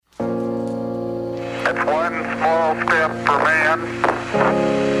It's one small step for man,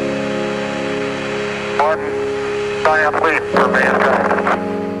 one giant leap for mankind.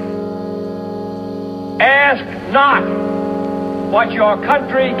 Ask not what your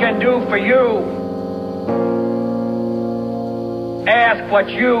country can do for you. Ask what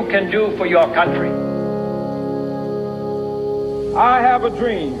you can do for your country. I have a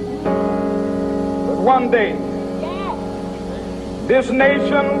dream that one day this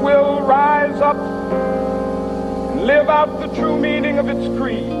nation will rise up and live out the true meaning of its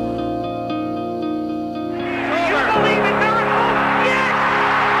creed. You believe in miracles? Yes!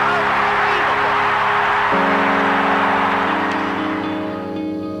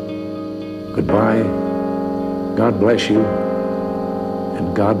 Goodbye. God bless you.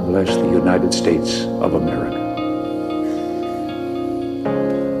 And God bless the United States of America.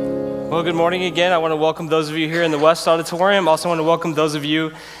 Well, good morning again. I want to welcome those of you here in the West Auditorium. Also want to welcome those of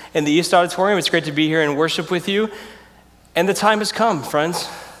you in the East Auditorium. It's great to be here and worship with you. And the time has come, friends.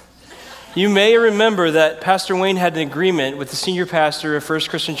 You may remember that Pastor Wayne had an agreement with the senior pastor of First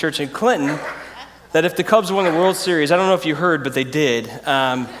Christian Church in Clinton that if the Cubs won the World Series, I don't know if you heard, but they did,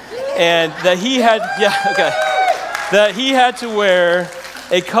 and that he had to wear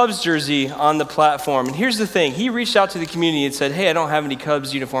a Cubs jersey on the platform. And here's the thing. He reached out to the community and said, hey, I don't have any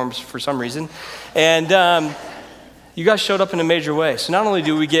Cubs uniforms for some reason. And you guys showed up in a major way. So not only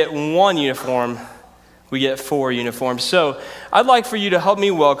do we get one uniform, we get 4 uniforms. So I'd like for you to help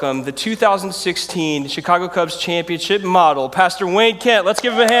me welcome the 2016 Chicago Cubs championship model, Pastor Wayne Kent. Let's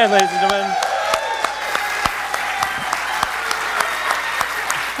give him a hand, ladies and gentlemen.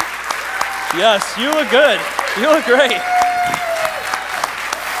 Yes, you look good. You look great.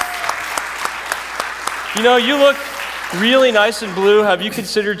 You know, you look really nice in blue. Have you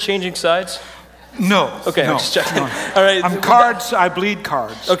considered changing sides? No. Okay, no, I'm just checking. no. All right. I'm cards. I bleed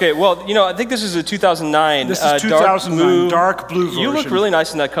cards. Okay, well, you know, I think this is a 2009. This is 2009, dark blue version. You look really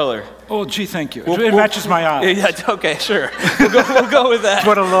nice in that color. Oh, gee, thank you. It matches my eyes. Yeah, okay, sure. We'll go with that.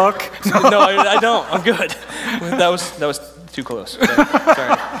 What a look. No, I don't. I'm good. That was too close. Okay, sorry.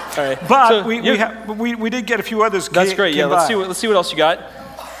 All right. But so, we did get a few others. That's great. Yeah, let's see what else you got.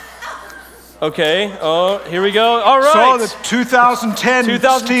 Okay. Oh, here we go. All right. So the 2010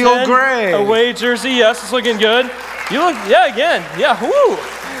 steel gray away jersey. Yes, it's looking good. You look. Yeah, again. Yeah. Woo.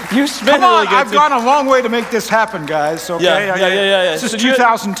 You spent really good. I've gone a long way to make this happen, guys. Okay. Yeah. This is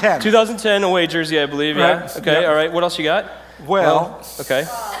 2010. 2010 away jersey, I believe. Right. Yeah. Okay. Yep. All right. What else you got? Well. Okay.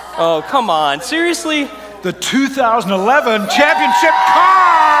 Oh, come on. Seriously? The 2011 championship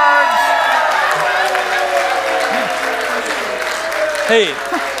cards. Hey,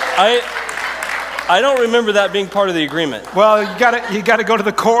 I don't remember that being part of the agreement. Well, you gotta go to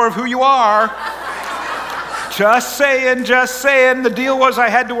the core of who you are. Just saying. The deal was I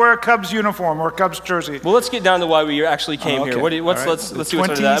had to wear a Cubs uniform or a Cubs jersey. Well, let's get down to why we actually came here. Let's see what's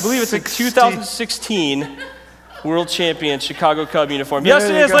under that. I believe it's a 2016 World Champion Chicago Cub uniform. Yes,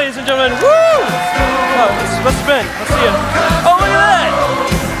 it is, ladies and gentlemen. Woo! Oh, let's spin. Let's see it. Oh, look at that!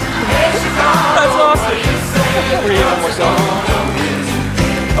 That's awesome. We're gonna get one more song.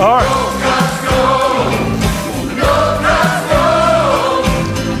 All right.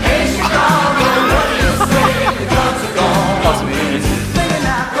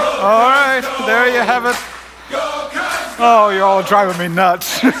 All right, there you have it. Oh, you're all driving me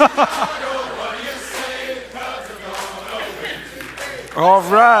nuts. All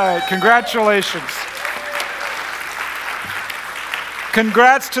right, congratulations.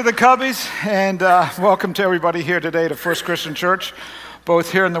 Congrats to the Cubbies, and welcome to everybody here today to First Christian Church,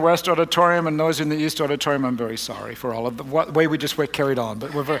 both here in the West Auditorium and those in the East Auditorium. I'm very sorry for all of the way we just carried on,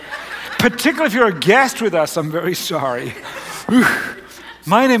 but particularly if you're a guest with us, I'm very sorry.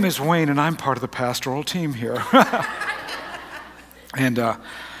 My name is Wayne, and I'm part of the pastoral team here. And, all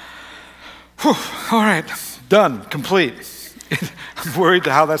right, done, complete. I'm worried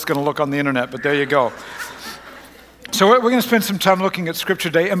how that's going to look on the internet, but there you go. So we're going to spend some time looking at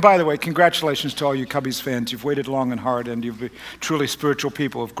Scripture today. And by the way, congratulations to all you Cubbies fans. You've waited long and hard, and you've been truly spiritual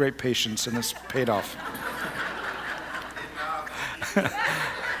people of great patience, and it's paid off.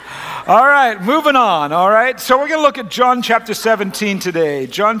 All right, moving on, all right? So we're going to look at John chapter 17 today.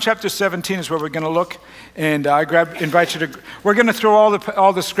 John chapter 17 is where we're going to look, and invite you to, we're going to throw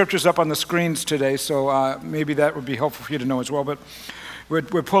all the scriptures up on the screens today, so maybe that would be helpful for you to know as well, but we're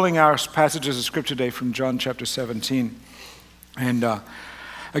pulling our passages of scripture today from John chapter 17. And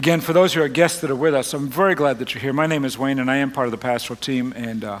again, for those who are guests that are with us, I'm very glad that you're here. My name is Wayne, and I am part of the pastoral team,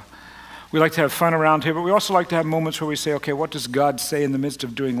 and we like to have fun around here, but we also like to have moments where we say, okay, what does God say in the midst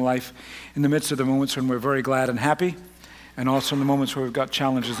of doing life, in the midst of the moments when we're very glad and happy? and also in the moments where we've got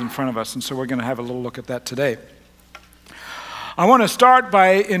challenges in front of us. And so we're going to have a little look at that today. I want to start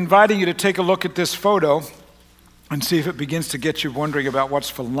by inviting you to take a look at this photo and see if it begins to get you wondering about what's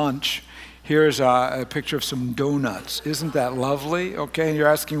for lunch. Here's a picture of some donuts. Isn't that lovely? Okay, and you're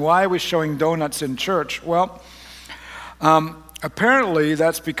asking, why are we showing donuts in church? Well, apparently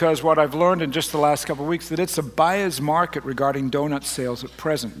that's because what I've learned in just the last couple of weeks, that it's a buyer's market regarding donut sales at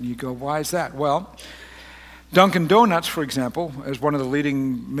present. And you go, why is that? Well, Dunkin' Donuts, for example, as one of the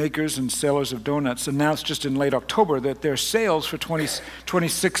leading makers and sellers of donuts, announced just in late October that their sales for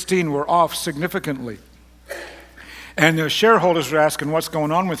 2016 were off significantly. And their shareholders were asking what's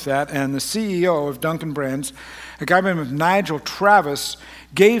going on with that, and the CEO of Dunkin' Brands, a guy by the name of Nigel Travis,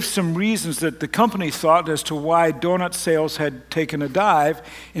 gave some reasons that the company thought as to why donut sales had taken a dive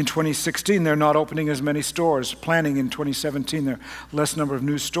in 2016. They're not opening as many stores. Planning in 2017, there are less number of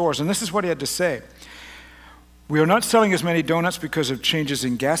new stores. And this is what he had to say. We are not selling as many donuts because of changes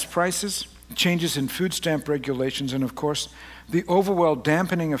in gas prices, changes in food stamp regulations, and of course, the overall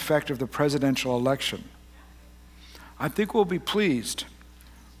dampening effect of the presidential election. I think we'll be pleased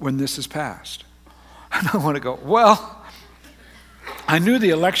when this is passed. And I want to go, well, I knew the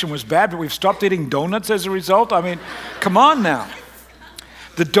election was bad, but we've stopped eating donuts as a result? I mean, come on now.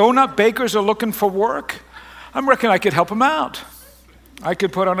 The donut bakers are looking for work. I reckon I could help them out. I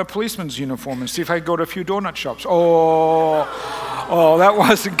could put on a policeman's uniform and see if I could go to a few donut shops. Oh, that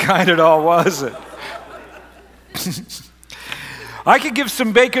wasn't kind at all, was it? I could give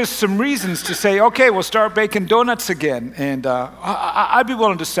some bakers some reasons to say, okay, we'll start baking donuts again. And I'd be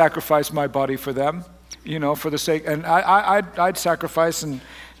willing to sacrifice my body for them, for the sake. And I'd sacrifice and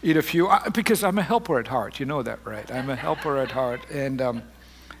eat a few, because I'm a helper at heart. You know that, right? I'm a helper at heart. And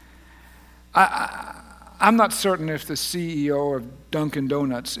I'm not certain if the CEO of Dunkin'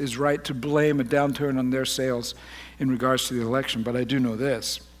 Donuts is right to blame a downturn on their sales in regards to the election, but I do know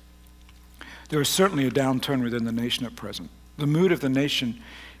this. There is certainly a downturn within the nation at present. The mood of the nation,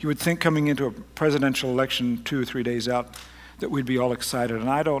 you would think coming into a presidential election 2 or 3 days out that we'd be all excited, and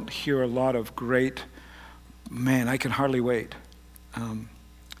I don't hear a lot of great, man, I can hardly wait. As a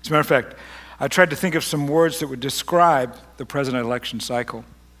matter of fact, I tried to think of some words that would describe the present election cycle,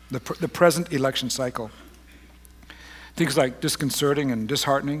 the present election cycle. Things like disconcerting and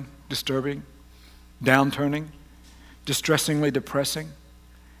disheartening, disturbing, downturning, distressingly depressing,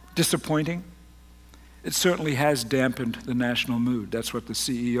 disappointing. It certainly has dampened the national mood. That's what the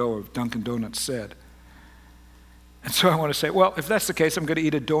CEO of Dunkin' Donuts said. And so I want to say, well, if that's the case, I'm going to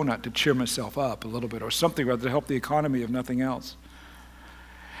eat a donut to cheer myself up a little bit, or something rather to help the economy, if nothing else.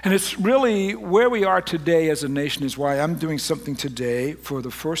 And it's really where we are today as a nation is why I'm doing something today for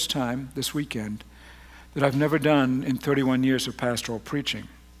the first time this weekend that I've never done in 31 years of pastoral preaching.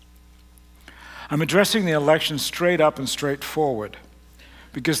 I'm addressing the election straight up and straightforward,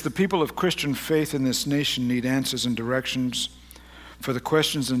 because the people of Christian faith in this nation need answers and directions for the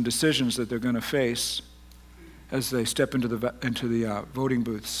questions and decisions that they're going to face as they step into the voting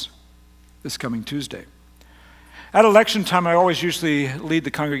booths this coming Tuesday. At election time, I always usually lead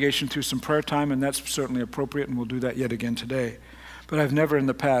the congregation through some prayer time, and that's certainly appropriate, and we'll do that yet again today. But I've never in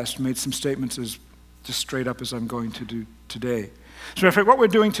the past made some statements as just straight up as I'm going to do today. So in fact, what we're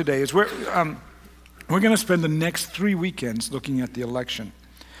doing today is we're going to spend the next 3 weekends looking at the election.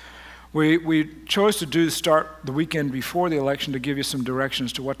 We chose to start the weekend before the election to give you some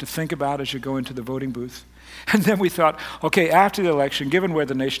directions to what to think about as you go into the voting booth. And then we thought, okay, after the election, given where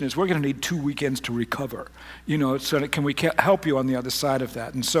the nation is, we're going to need 2 weekends to recover. So that can we help you on the other side of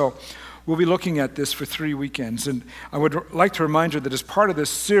that? And so we'll be looking at this for 3 weekends. And I would like to remind you that as part of this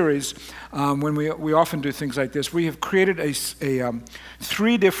series, when we often do things like this, we have created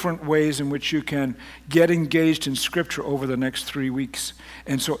 3 different ways in which you can get engaged in Scripture over the next 3 weeks.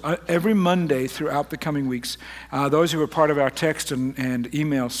 And so every Monday throughout the coming weeks, those who are part of our text and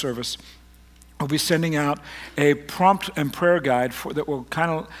email service, we'll be sending out a prompt and prayer guide that will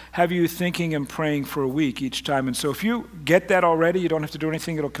kind of have you thinking and praying for a week each time. And so if you get that already, you don't have to do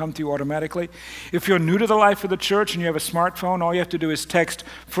anything. It'll come to you automatically. If you're new to the life of the church and you have a smartphone, all you have to do is text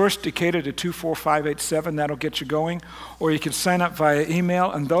First Decatur to 24587. That'll get you going. Or you can sign up via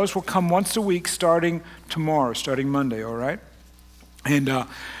email, and those will come once a week starting tomorrow, starting Monday, all right? And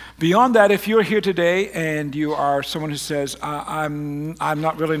beyond that, if you're here today and you are someone who says, I'm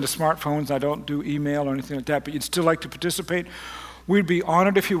not really into smartphones, I don't do email or anything like that, but you'd still like to participate, we'd be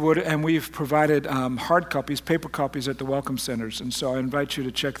honored if you would, and we've provided hard copies, paper copies at the Welcome Centers, and so I invite you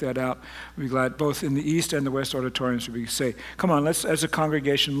to check that out. We'd be glad, both in the East and the West auditoriums, we say, come on, let's, as a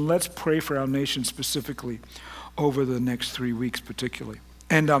congregation, let's pray for our nation specifically over the next 3 weeks particularly.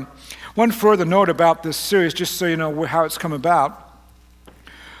 And one further note about this series, just so you know how it's come about.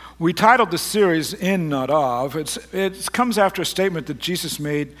 We titled the series In, Not Of. It comes after a statement that Jesus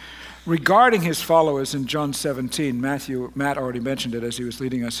made regarding his followers in John 17. Matt already mentioned it as he was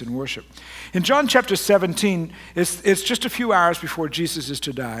leading us in worship. In John chapter 17, it's just a few hours before Jesus is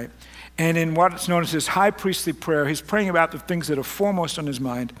to die. And in what's known as his high priestly prayer, he's praying about the things that are foremost on his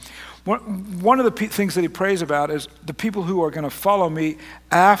mind. One of the things that he prays about is the people who are going to follow me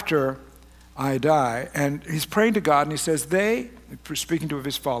after I die. And he's praying to God, and he says, speaking to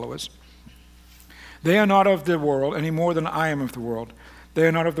his followers, they are not of the world any more than I am of the world. They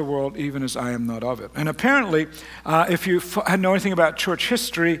are not of the world even as I am not of it. And apparently, if you know anything about church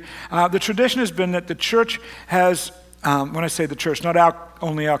history, the tradition has been that the church has, when I say the church, not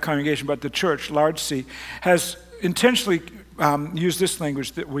only our congregation, but the church, large C, has intentionally used this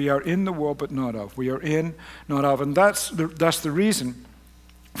language that we are in the world but not of. We are in, not of. And that's the reason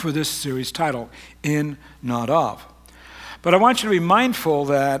for this series title, In, Not Of. But I want you to be mindful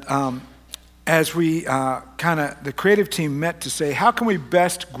that as we the creative team met to say, how can we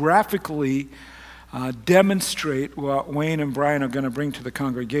best graphically demonstrate what Wayne and Brian are going to bring to the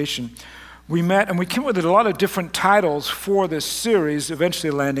congregation? We met and we came up with a lot of different titles for this series,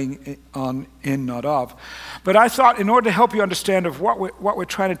 eventually landing on In, Not Of. But I thought in order to help you understand of what we're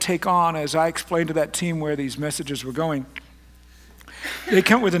trying to take on, as I explained to that team where these messages were going, they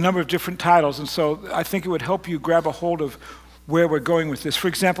came up with a number of different titles, and so I think it would help you grab a hold of where we're going with this. For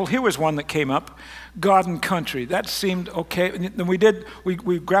example, here was one that came up, God and Country. That seemed okay. And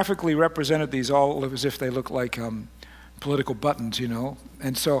we graphically represented these all as if they look like political buttons, you know.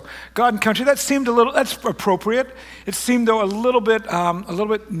 And so God and Country, that's appropriate. It seemed though a little bit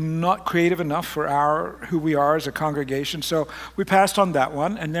not creative enough for who we are as a congregation. So we passed on that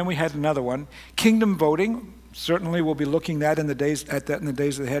one, and then we had another one, Kingdom Voting. Certainly we'll be looking at that in the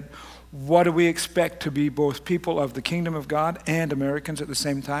days ahead. What do we expect to be both people of the kingdom of God and Americans at the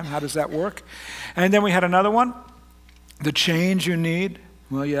same time? How does that work? And then we had another one, The Change You Need.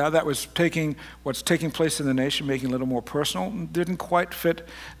 Well, yeah, that was taking what's taking place in the nation, making it a little more personal. Didn't quite fit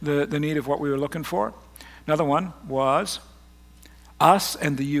the need of what we were looking for. Another one was Us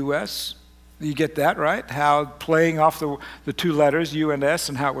and the U.S. You get that, right? How playing off the two letters, U and S,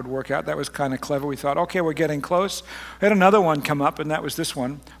 and how it would work out. That was kind of clever. We thought, okay, we're getting close. We had another one come up, and that was this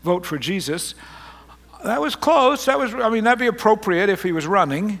one, Vote for Jesus. That was close. That'd be appropriate if he was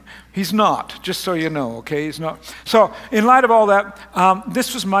running. He's not, just so you know, okay? He's not. So in light of all that,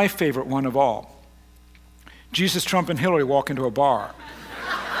 this was my favorite one of all. Jesus, Trump, and Hillary walk into a bar.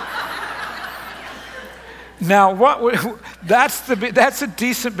 Now, that's a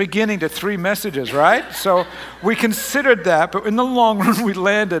decent beginning to 3 messages, right? So we considered that, but in the long run, we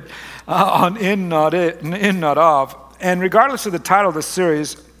landed on In, Not Of. And regardless of the title of the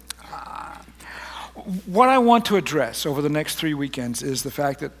series, what I want to address over the next 3 weekends is the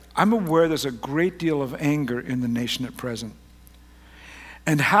fact that I'm aware there's a great deal of anger in the nation at present.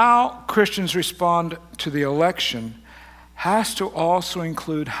 And how Christians respond to the election has to also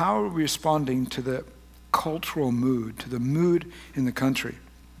include how we're responding to the cultural mood, to the mood in the country.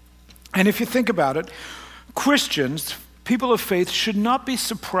 And if you think about it, Christians, people of faith, should not be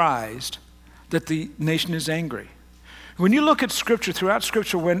surprised that the nation is angry. When you look at Scripture, throughout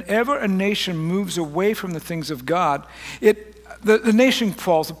Scripture, whenever a nation moves away from the things of God, the nation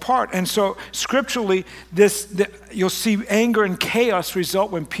falls apart. And so scripturally, you'll see anger and chaos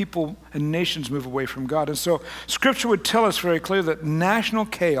result when people and nations move away from God. And so Scripture would tell us very clearly that national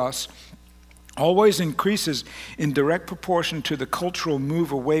chaos always increases in direct proportion to the cultural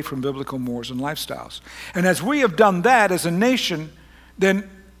move away from biblical mores and lifestyles. And as we have done that as a nation, then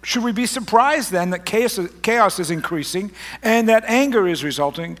should we be surprised then that chaos is increasing and that anger is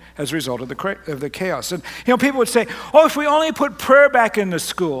resulting as a result of the chaos? And people would say, "Oh, if we only put prayer back in the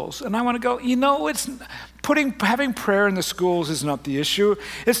schools," and I want to go, having prayer in the schools is not the issue.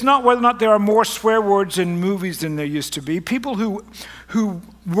 It's not whether or not there are more swear words in movies than there used to be. People who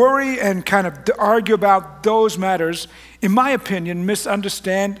worry and kind of argue about those matters, in my opinion,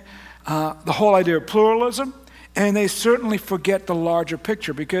 misunderstand the whole idea of pluralism. And they certainly forget the larger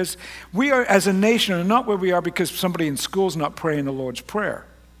picture, because we are, as a nation, are not where we are because somebody in school is not praying the Lord's Prayer.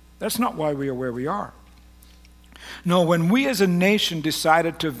 That's not why we are where we are. No, when we as a nation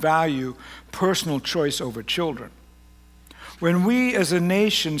decided to value personal choice over children, when we as a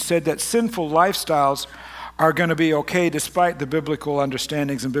nation said that sinful lifestyles are going to be okay despite the biblical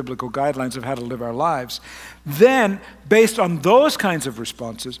understandings and biblical guidelines of how to live our lives, then based on those kinds of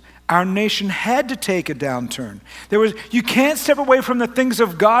responses, our nation had to take a downturn. You can't step away from the things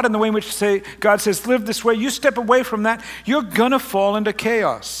of God and the way in which God says, live this way. You step away from that, you're going to fall into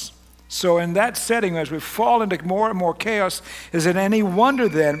chaos. So in that setting, as we fall into more and more chaos, is it any wonder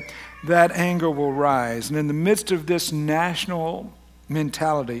then that anger will rise? And in the midst of this national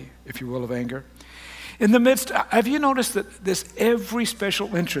mentality, if you will, of anger, in the midst, have you noticed that every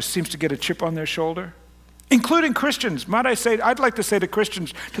special interest seems to get a chip on their shoulder? Including Christians. Might I say, I'd like to say to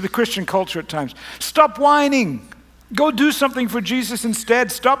Christians, to the Christian culture at times, stop whining. Go do something for Jesus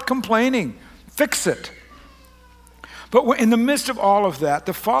instead. Stop complaining. Fix it. But in the midst of all of that,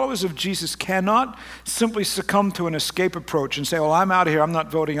 the followers of Jesus cannot simply succumb to an escape approach and say, well, I'm out of here. I'm not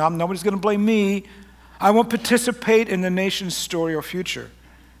voting. Nobody's going to blame me. I won't participate in the nation's story or future.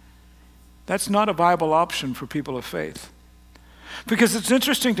 That's not a viable option for people of faith. Because it's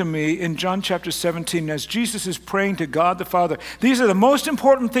interesting to me in John chapter 17, as Jesus is praying to God the Father, these are the most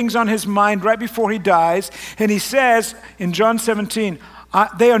important things on his mind right before he dies. And he says in John 17,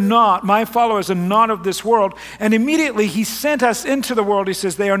 my followers are not of this world. And immediately he sent us into the world. He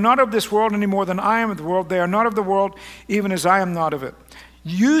says, they are not of this world any more than I am of the world. They are not of the world even as I am not of it.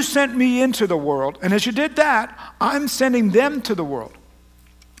 You sent me into the world. And as you did that, I'm sending them to the world.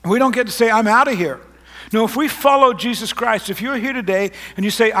 We don't get to say, I'm out of here. No, if we follow Jesus Christ, if you're here today and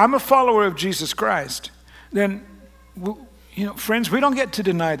you say, I'm a follower of Jesus Christ, then, friends, we don't get to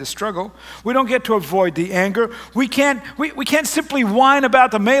deny the struggle. We don't get to avoid the anger. We can't simply whine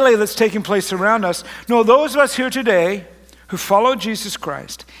about the melee that's taking place around us. No, those of us here today who follow Jesus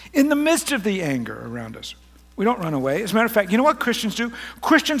Christ, in the midst of the anger around us, we don't run away. As a matter of fact, you know what Christians do?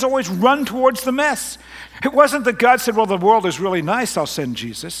 Christians always run towards the mess. It wasn't that God said, well, the world is really nice, I'll send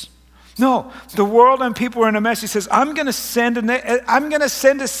Jesus. No, the world and people are in a mess. He says, I'm going to send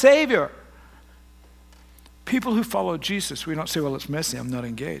a Savior. People who follow Jesus, we don't say, well, it's messy, I'm not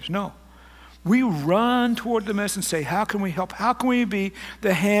engaged. No. We run toward the mess and say, how can we help? How can we be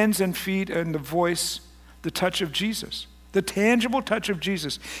the hands and feet and the voice, the touch of Jesus? The tangible touch of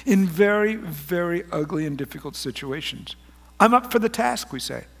Jesus in very, very ugly and difficult situations. I'm up for the task, we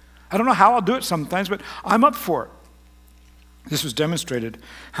say. I don't know how I'll do it sometimes, but I'm up for it. This was demonstrated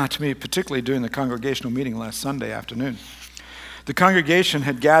to me, particularly during the congregational meeting last Sunday afternoon. The congregation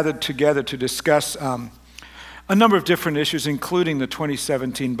had gathered together to discuss a number of different issues, including the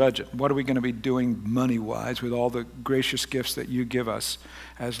 2017 budget. What are we going to be doing money-wise with all the gracious gifts that you give us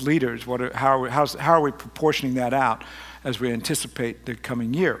as leaders? How are we proportioning that out as we anticipate the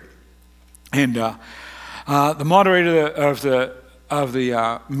coming year? And the moderator of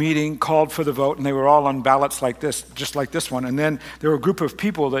the meeting called for the vote, and they were all on ballots like this, just like this one. And then there were a group of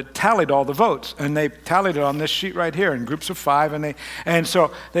people that tallied all the votes, and they tallied it on this sheet right here in groups of 5. And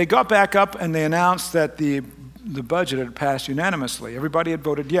so they got back up and they announced that the budget had passed unanimously. Everybody had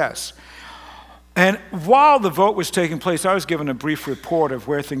voted yes. And while the vote was taking place, I was given a brief report of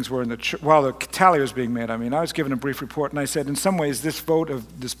where things were in the church. While the tally was being made, I was given a brief report, and I said, in some ways, this vote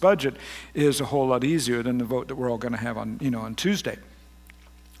of this budget is a whole lot easier than the vote that we're all going to have on Tuesday.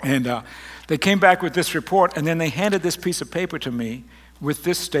 And they came back with this report, and then they handed this piece of paper to me with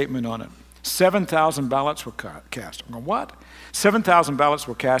this statement on it. 7,000 ballots were cast. I'm going, what? 7,000 ballots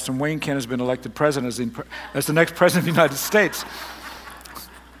were cast, and Wayne Kent has been elected president as the next president of the United States.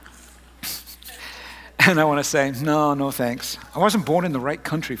 And I want to say, no thanks. I wasn't born in the right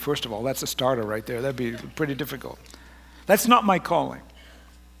country, first of all. That's a starter right there. That'd be pretty difficult. That's not my calling.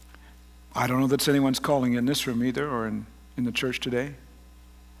 I don't know that's anyone's calling in this room either or in the church today.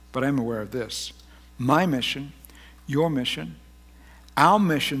 But I'm aware of this. My mission, your mission, our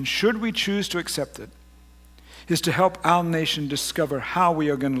mission, should we choose to accept it, is to help our nation discover how we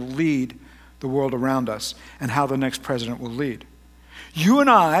are going to lead the world around us and how the next president will lead. You and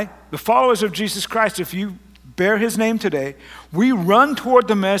I, the followers of Jesus Christ, if you bear his name today, we run toward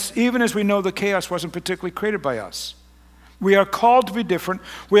the mess even as we know the chaos wasn't particularly created by us. We are called to be different.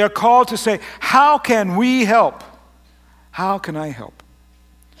 We are called to say, how can we help? How can I help?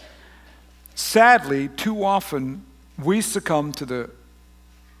 Sadly, too often, we succumb to the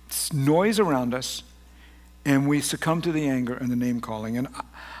noise around us and we succumb to the anger and the name calling. And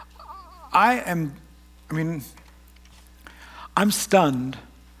I'm stunned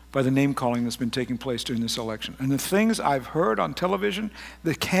by the name calling that's been taking place during this election. And the things I've heard on television,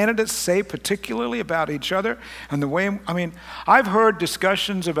 the candidates say particularly about each other, and the way, I've heard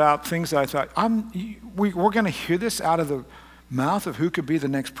discussions about things that I thought, we're going to hear this out of the mouth of who could be the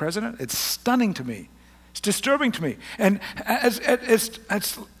next president? It's stunning to me. It's disturbing to me. And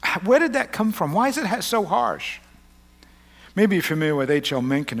where did that come from? Why is it so harsh? Maybe you're familiar with H.L.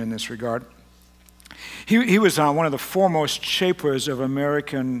 Mencken in this regard. He was one of the foremost shapers of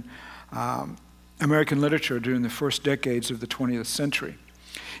American literature during the first decades of the 20th century.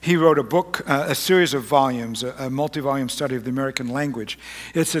 He wrote a book, a series of volumes, a multi-volume study of the American language.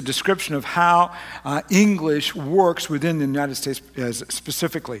 It's a description of how English works within the United States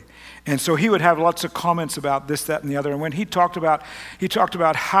specifically. And so he would have lots of comments about this, that, and the other. And when he talked about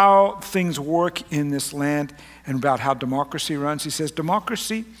how things work in this land and about how democracy runs, he says,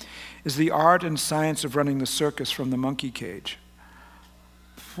 democracy is the art and science of running the circus from the monkey cage.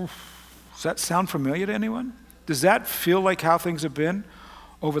 Does that sound familiar to anyone? Does that feel like how things have been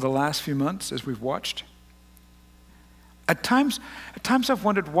over the last few months as we've watched? At times I've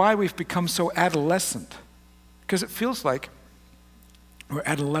wondered why we've become so adolescent, because it feels like we're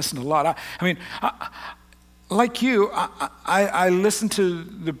adolescent a lot. Like you, I listen to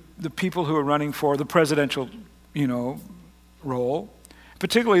the people who are running for the presidential, role,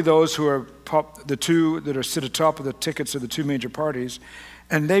 particularly those who are the two that are sit atop of the tickets of the two major parties,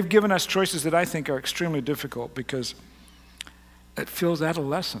 and they've given us choices that I think are extremely difficult because it feels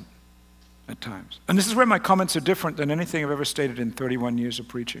adolescent at times. And this is where my comments are different than anything I've ever stated in 31 years of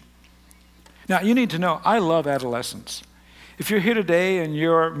preaching. Now, you need to know, I love adolescence. If you're here today and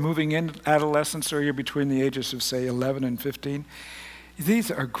you're moving into adolescence or you're between the ages of, say, 11 and 15,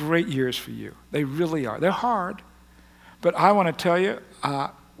 these are great years for you. They really are. They're hard. But I want to tell you,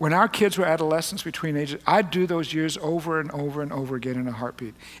 when our kids were adolescents between ages, I'd do those years over and over and over again in a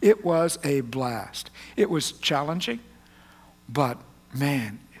heartbeat. It was a blast. It was challenging. But,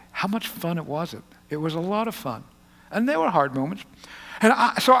 man, how much fun it was. It was a lot of fun. And there were hard moments. And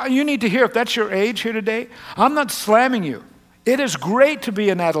so you need to hear, if that's your age here today, I'm not slamming you. It is great to be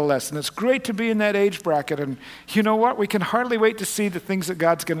an adolescent. It's great to be in that age bracket. And you know what? We can hardly wait to see the things that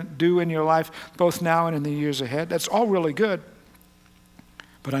God's going to do in your life, both now and in the years ahead. That's all really good.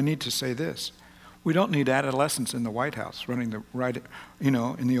 But I need to say this. We don't need adolescents in the White House running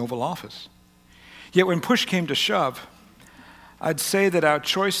in the Oval Office. Yet when push came to shove, I'd say that our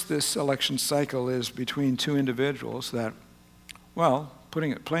choice this election cycle is between two individuals that, well,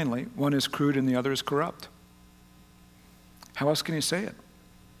 putting it plainly, one is crude and the other is corrupt. How else can you say it?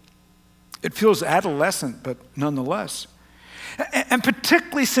 It feels adolescent, but nonetheless. And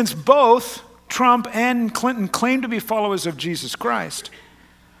particularly since both Trump and Clinton claim to be followers of Jesus Christ,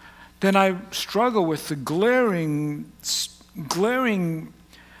 then I struggle with the glaring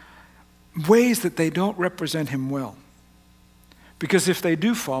ways that they don't represent him well. Because if they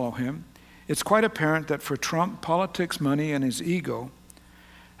do follow him, it's quite apparent that for Trump, politics, money, and his ego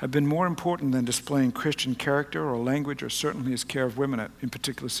have been more important than displaying Christian character or language or certainly his care of women in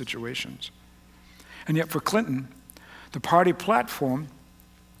particular situations. And yet for Clinton, the party platform,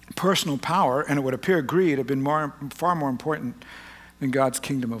 personal power, and it would appear greed have been far more important than God's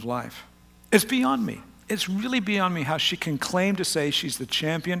kingdom of life. It's beyond me. It's really beyond me how she can claim to say she's the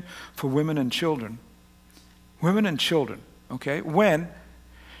champion for women and children. Women and children. Okay, when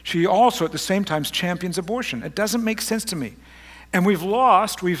she also at the same time champions abortion. It doesn't make sense to me. And we've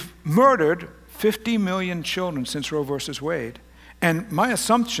murdered 50 million children since Roe versus Wade. And my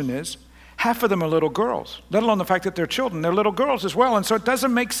assumption is half of them are little girls, let alone the fact that they're children. They're little girls as well. And so it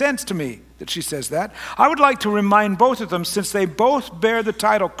doesn't make sense to me that she says that. I would like to remind both of them, since they both bear the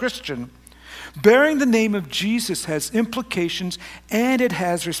title Christian, bearing the name of Jesus has implications and it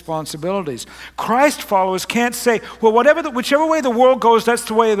has responsibilities. Christ followers can't say, well, whichever way the world goes, that's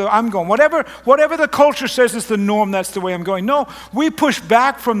the way that I'm going. Whatever the culture says is the norm, that's the way I'm going. No, we push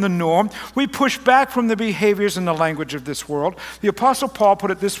back from the norm. We push back from the behaviors and the language of this world. The Apostle Paul put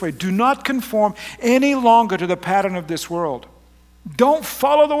it this way: do not conform any longer to the pattern of this world. Don't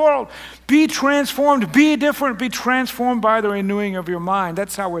follow the world. Be transformed. Be different. Be transformed by the renewing of your mind.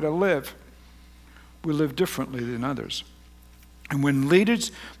 That's how we're to live. We live differently than others. And when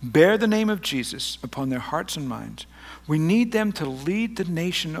leaders bear the name of Jesus upon their hearts and minds, we need them to lead the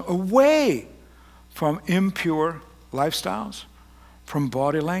nation away from impure lifestyles, from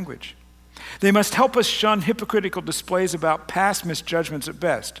body language. They must help us shun hypocritical displays about past misjudgments at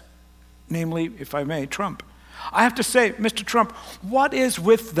best, namely, if I may, Trump. I have to say, Mr. Trump, what is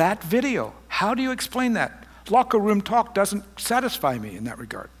with that video? How do you explain that? Locker room talk doesn't satisfy me in that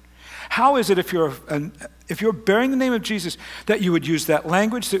regard. How is it if you're bearing the name of Jesus that you would use that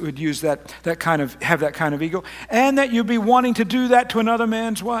language, that would use have that kind of ego, and that you'd be wanting to do that to another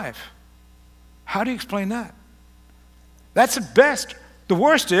man's wife? How do you explain that? That's at best The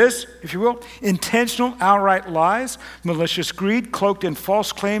worst is, if you will, intentional outright lies, malicious greed cloaked in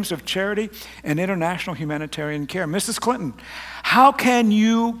false claims of charity and international humanitarian care. Mrs. Clinton, how can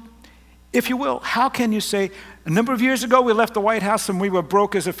you, if you will, how can you say, a number of years ago we left the White House and we were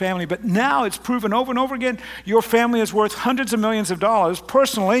broke as a family, but now it's proven over and over again your family is worth hundreds of millions of dollars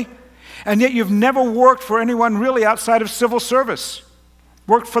personally, and yet you've never worked for anyone really outside of civil service.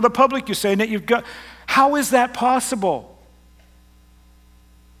 Worked for the public, you say, and yet you've got, how is that possible?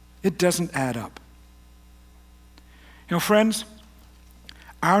 It doesn't add up. You know, friends,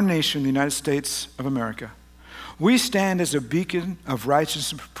 our nation, the United States of America, we stand as a beacon of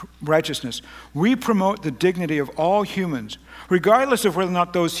righteousness. We promote the dignity of all humans, regardless of whether or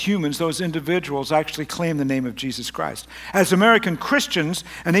not those humans, those individuals, actually claim the name of Jesus Christ. As American Christians,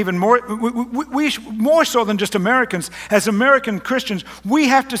 and even more, we more so than just Americans, as American Christians, we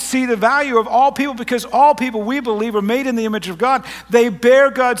have to see the value of all people, because all people, we believe, are made in the image of God. They bear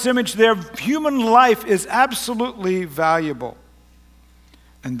God's image. Their human life is absolutely valuable.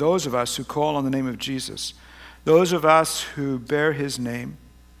 And those of us who call on the name of Jesus, those of us who bear his name,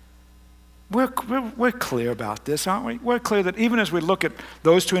 we're clear about this, aren't we? We're clear that even as we look at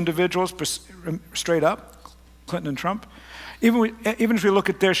those two individuals straight up, Clinton and Trump, even as we look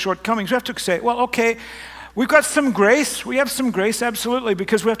at their shortcomings, we have to say, well, okay, we've got some grace. We have some grace, absolutely,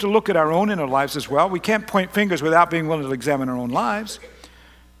 because we have to look at our own inner lives as well. We can't point fingers without being willing to examine our own lives.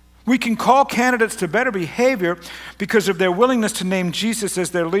 We can call candidates to better behavior because of their willingness to name Jesus as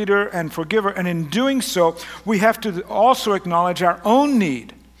their leader and forgiver. And in doing so, we have to also acknowledge our own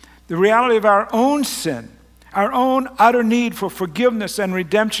need, the reality of our own sin, our own utter need for forgiveness and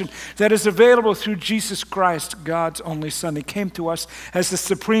redemption that is available through Jesus Christ, God's only Son. He came to us as the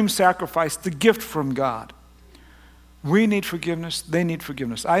supreme sacrifice, the gift from God. We need forgiveness. They need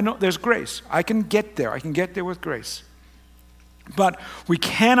forgiveness. I know there's grace. I can get there. I can get there with grace. But we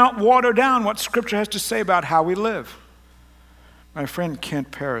cannot water down what Scripture has to say about how we live. My friend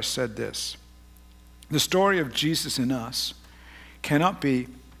Kent Paris said this: the story of Jesus in us cannot be,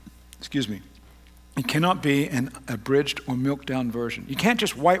 it cannot be an abridged or milked down version. You can't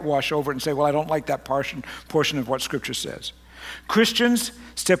just whitewash over it and say, well, I don't like that portion of what Scripture says. Christians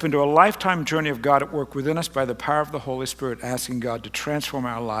step into a lifetime journey of God at work within us by the power of the Holy Spirit, asking God to transform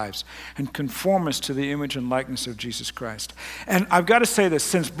our lives and conform us to the image and likeness of Jesus Christ. And I've got to say this,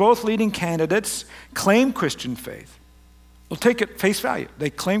 since both leading candidates claim Christian faith, we'll take it face value. They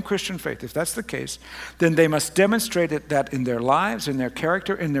claim Christian faith. If that's the case, then they must demonstrate it that in their lives, in their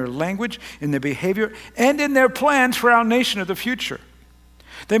character, in their language, in their behavior, and in their plans for our nation of the future.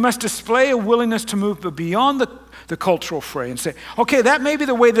 They must display a willingness to move beyond the cultural fray and say, okay, that may be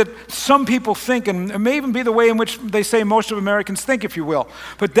the way that some people think, and it may even be the way in which they say most of Americans think, if you will.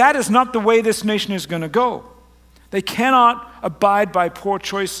 But that is not the way this nation is going to go. They cannot abide by poor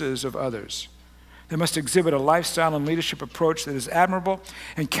choices of others. They must exhibit a lifestyle and leadership approach that is admirable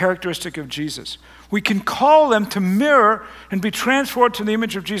and characteristic of Jesus. We can call them to mirror and be transformed to the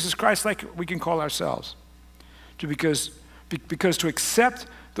image of Jesus Christ like we can call ourselves. Because to accept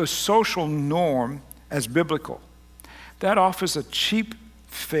the social norm as biblical, that offers a cheap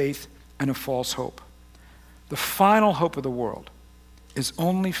faith and a false hope. The final hope of the world is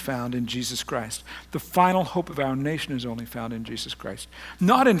only found in Jesus Christ. The final hope of our nation is only found in Jesus Christ,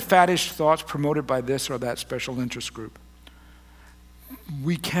 not in faddish thoughts promoted by this or that special interest group.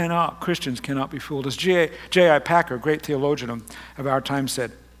 Christians cannot be fooled. As J.I. Packer, a great theologian of our time,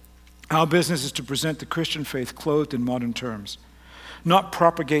 said, our business is to present the Christian faith clothed in modern terms, not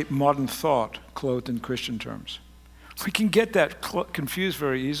propagate modern thought clothed in Christian terms. We can get that confused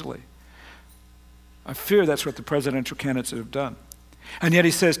very easily. I fear that's what the presidential candidates have done. And yet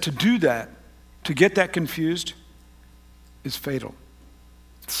he says to do that, to get that confused, is fatal.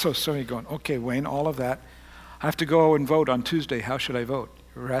 So you're going, okay, Wayne, all of that. I have to go and vote on Tuesday. How should I vote?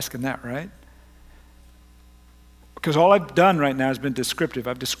 You're asking that, right? Because all I've done right now has been descriptive.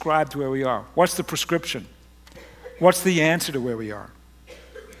 I've described where we are. What's the prescription? What's the answer to where we are?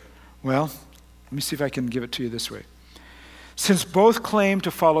 Well, let me see if I can give it to you this way. Since both claim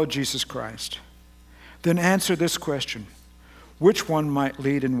to follow Jesus Christ, then answer this question: which one might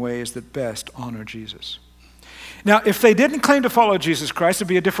lead in ways that best honor Jesus? Now, if they didn't claim to follow Jesus Christ,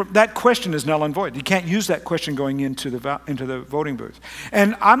 that question is null and void. You can't use that question going into the voting booth.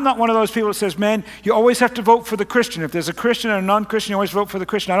 And I'm not one of those people that says, man, you always have to vote for the Christian. If there's a Christian and a non-Christian, you always vote for the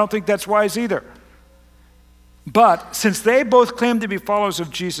Christian. I don't think that's wise either. But since they both claim to be followers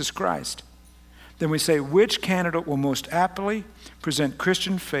of Jesus Christ, then we say, which candidate will most aptly present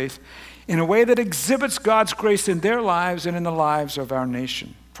Christian faith in a way that exhibits God's grace in their lives and in the lives of our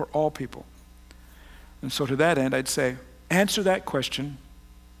nation for all people? And so to that end, I'd say, answer that question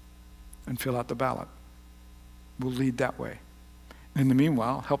and fill out the ballot. We'll lead that way. In the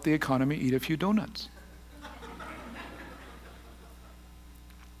meanwhile, help the economy eat a few donuts.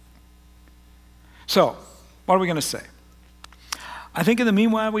 So, what are we going to say? I think in the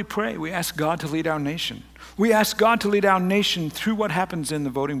meanwhile we pray. We ask God to lead our nation. We ask God to lead our nation through what happens in the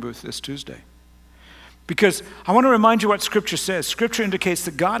voting booth this Tuesday. Because I want to remind you what Scripture says. Scripture indicates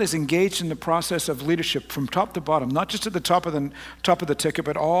that God is engaged in the process of leadership from top to bottom, not just at the top of the ticket,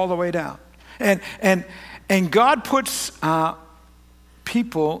 but all the way down. And God puts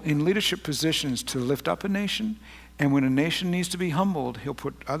people in leadership positions to lift up a nation, and when a nation needs to be humbled, he'll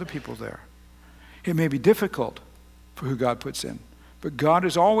put other people there. It may be difficult for who God puts in, but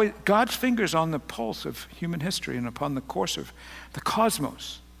God's fingers on the pulse of human history and upon the course of the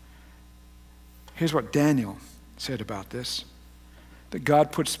cosmos. Here's what Daniel said about this, that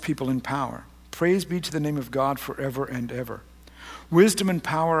God puts people in power. Praise be to the name of God forever and ever. Wisdom and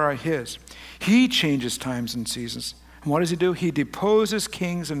power are his. He changes times and seasons. And what does he do? He deposes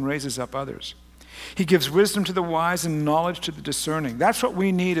kings and raises up others. He gives wisdom to the wise and knowledge to the discerning. That's what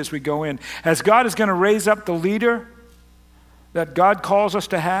we need as we go in. As God is going to raise up the leader that God calls us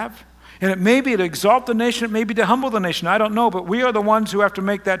to have, and it may be to exalt the nation, it may be to humble the nation, I don't know, but we are the ones who have to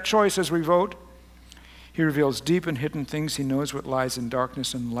make that choice as we vote. He reveals deep and hidden things. He knows what lies in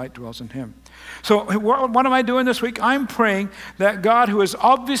darkness, and light dwells in him. So what am I doing this week? I'm praying that God, who has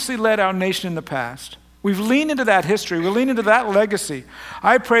obviously led our nation in the past, we've leaned into that history, we lean into that legacy.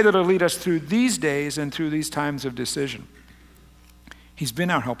 I pray that it'll lead us through these days and through these times of decision. He's been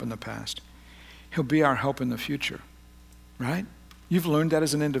our help in the past. He'll be our help in the future, right? You've learned that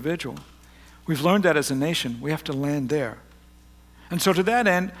as an individual. We've learned that as a nation. We have to land there. And so to that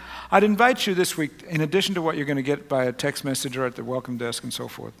end, I'd invite you this week, in addition to what you're going to get by a text message or at the welcome desk and so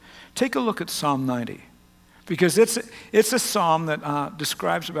forth, take a look at Psalm 90. Because it's a psalm that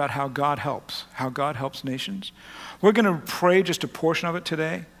describes about how God helps nations. We're going to pray just a portion of it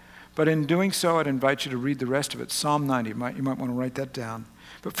today, but in doing so, I'd invite you to read the rest of it. Psalm 90, you might want to write that down.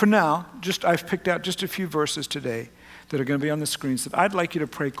 But for now, I've picked out just a few verses today that are going to be on the screens that I'd like you to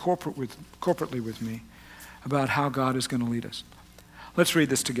pray corporately with me about how God is going to lead us. Let's read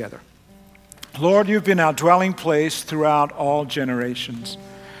this together. Lord, you've been our dwelling place throughout all generations.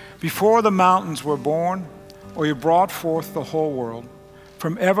 Before the mountains were born, or you brought forth the whole world,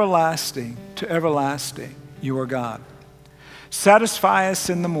 from everlasting to everlasting, you are God. Satisfy us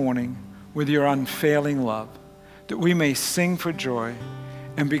in the morning with your unfailing love, that we may sing for joy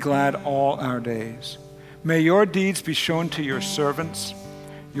and be glad all our days. May your deeds be shown to your servants,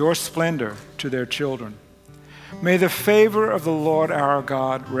 your splendor to their children. May the favor of the Lord our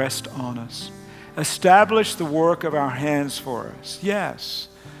God rest on us. Establish the work of our hands for us. Yes,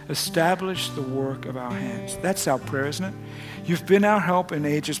 establish the work of our hands. That's our prayer, isn't it? You've been our help in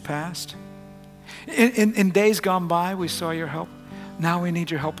ages past. In days gone by, we saw your help. Now we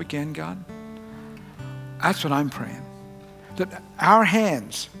need your help again, God. That's what I'm praying. That our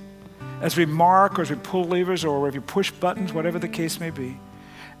hands, as we mark or as we pull levers or as we push buttons, whatever the case may be,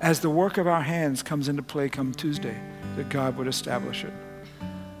 as the work of our hands comes into play come Tuesday, that God would establish it.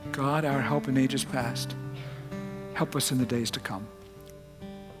 God, our help in ages past, help us in the days to come.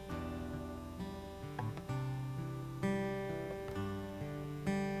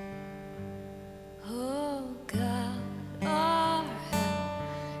 Oh God, our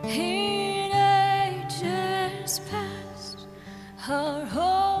help in ages past, our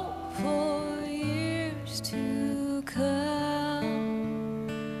hope for years to come,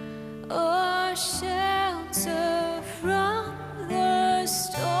 our shelter from the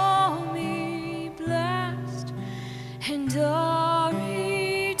stormy blast, and our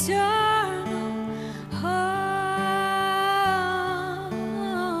eternal home.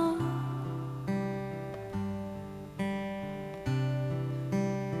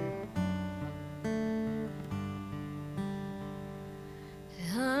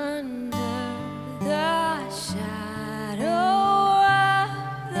 Under the shadow of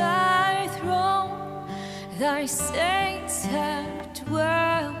thy throne, thy saints have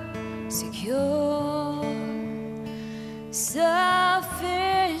dwelt secure.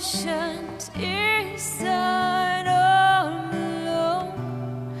 Sufficient is thine arm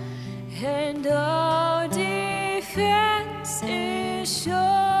alone, and all defense is sure.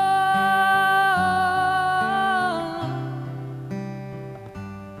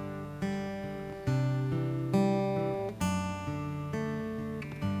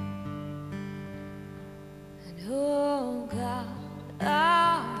 And oh God,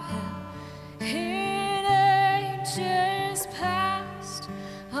 our help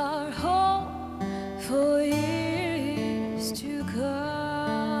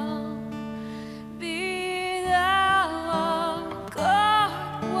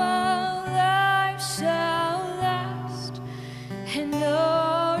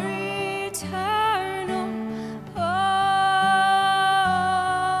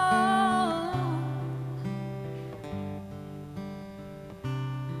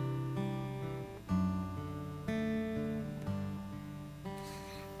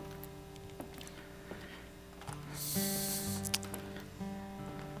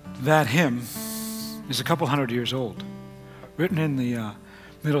That hymn is a couple hundred years old, written in the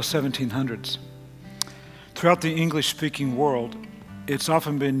middle 1700s. Throughout the English-speaking world, it's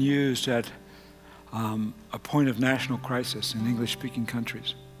often been used at a point of national crisis in English-speaking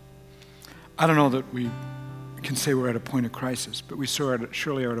countries. I don't know that we can say we're at a point of crisis, but we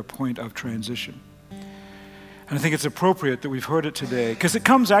surely are at a point of transition. And I think it's appropriate that we've heard it today, because it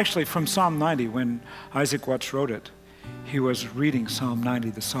comes actually from Psalm 90. When Isaac Watts wrote it, he was reading Psalm 90,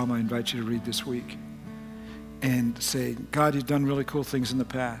 the psalm I invite you to read this week, and say, God, you've done really cool things in the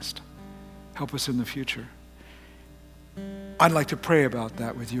past. Help us in the future. I'd like to pray about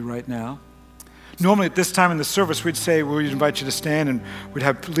that with you right now. Normally at this time in the service, we'd say, we'd invite you to stand, and we'd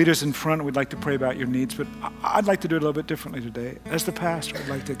have leaders in front, and we'd like to pray about your needs, but I'd like to do it a little bit differently today. As the pastor, I'd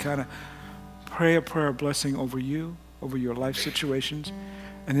like to kind of pray a prayer of blessing over you, over your life situations,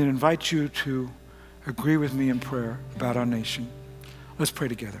 and then invite you to agree with me in prayer about our nation. Let's pray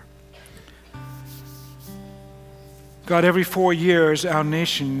together. God, every 4 years, our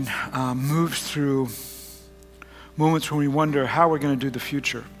nation moves through moments when we wonder how we're going to do the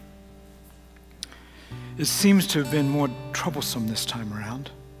future. It seems to have been more troublesome this time around.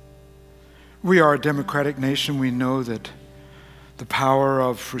 We are a democratic nation. We know that the power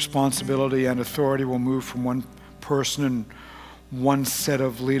of responsibility and authority will move from one person and one set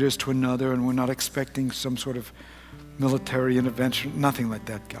of leaders to another, and we're not expecting some sort of military intervention, nothing like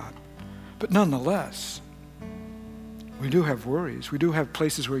that, God. But nonetheless, we do have worries. We do have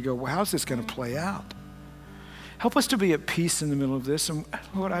places where we go, well, how's this going to play out? Help us to be at peace in the middle of this. And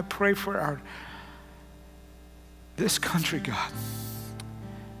Lord, I pray for this country, God.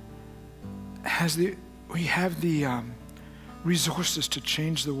 We have the resources to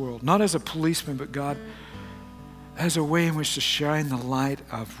change the world, not as a policeman, but God, as a way in which to shine the light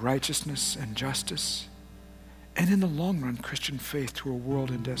of righteousness and justice, and in the long run, Christian faith to a world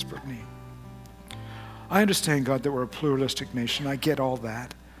in desperate need. I understand, God, that we're a pluralistic nation. I get all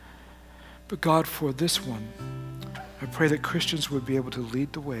that. But God, for this one, I pray that Christians would be able to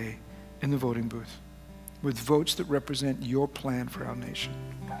lead the way in the voting booth with votes that represent your plan for our nation.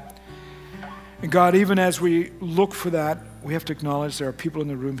 And God, even as we look for that, we have to acknowledge there are people in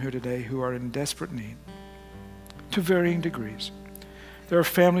the room here today who are in desperate need to varying degrees. There are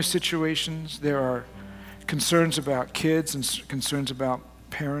family situations, there are concerns about kids and concerns about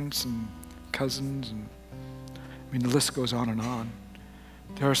parents and cousins, and I mean the list goes on and on.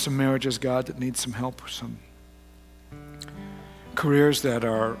 There are some marriages, God, that need some help, some careers that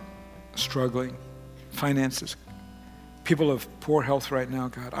are struggling, finances, people of poor health right now,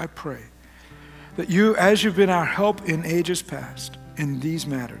 God. I pray that you, as you've been our help in ages past in these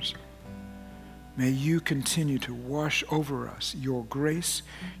matters, may you continue to wash over us your grace,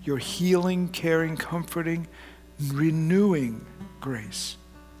 your healing, caring, comforting, renewing grace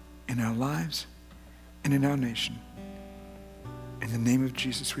in our lives and in our nation. In the name of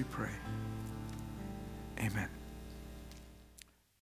Jesus we pray. Amen.